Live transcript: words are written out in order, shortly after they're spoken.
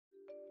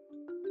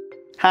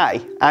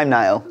Hi, I'm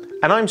Niall.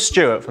 And I'm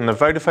Stewart from the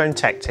Vodafone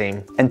Tech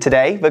Team. And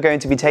today we're going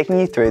to be taking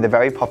you through the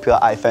very popular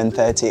iPhone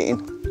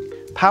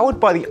 13. Powered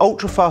by the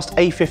ultra-fast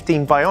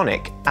A15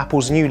 Bionic,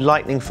 Apple's new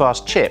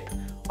lightning-fast chip,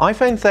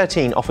 iPhone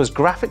 13 offers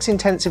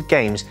graphics-intensive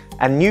games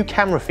and new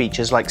camera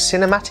features like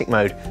cinematic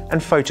mode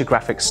and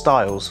photographic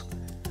styles.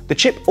 The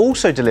chip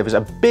also delivers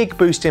a big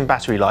boost in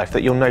battery life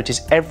that you'll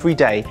notice every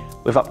day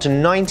with up to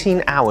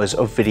 19 hours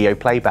of video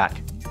playback.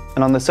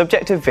 And on the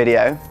subject of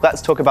video,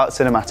 let's talk about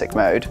cinematic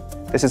mode.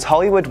 This is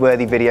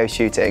Hollywood-worthy video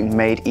shooting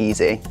made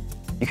easy.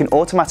 You can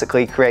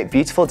automatically create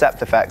beautiful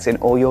depth effects in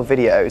all your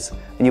videos,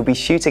 and you'll be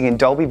shooting in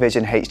Dolby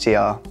Vision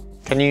HDR.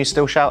 Can you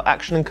still shout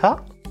action and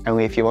cut?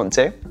 Only if you want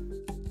to.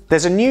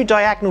 There's a new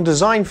diagonal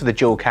design for the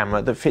dual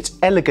camera that fits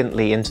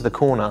elegantly into the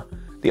corner.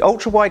 The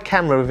ultra-wide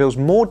camera reveals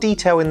more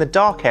detail in the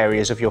dark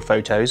areas of your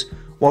photos,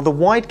 while the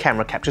wide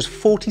camera captures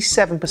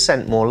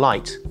 47% more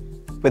light.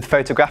 With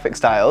photographic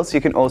styles,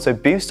 you can also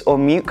boost or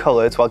mute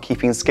colours while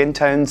keeping skin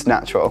tones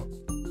natural.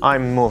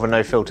 I'm more of a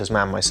no filters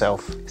man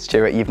myself.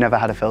 Stewart, you've never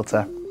had a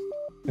filter.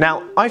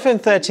 Now,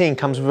 iPhone 13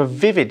 comes with a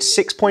vivid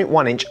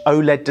 6.1-inch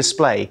OLED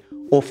display,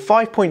 or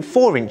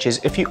 5.4 inches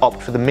if you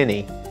opt for the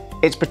Mini.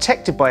 It's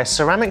protected by a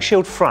ceramic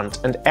shield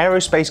front and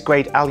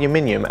aerospace-grade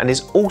aluminium and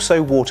is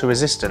also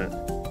water-resistant.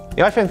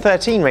 The iPhone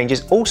 13 range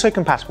is also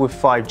compatible with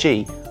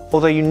 5G,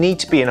 although you need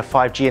to be in a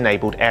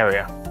 5G-enabled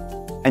area.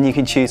 And you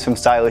can choose from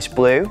stylish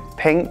blue,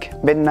 pink,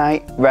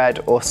 midnight,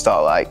 red or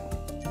starlight.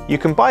 You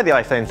can buy the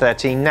iPhone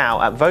 13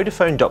 now at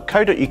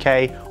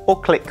vodafone.co.uk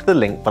or click the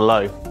link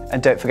below.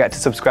 And don't forget to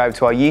subscribe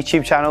to our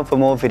YouTube channel for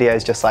more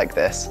videos just like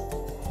this.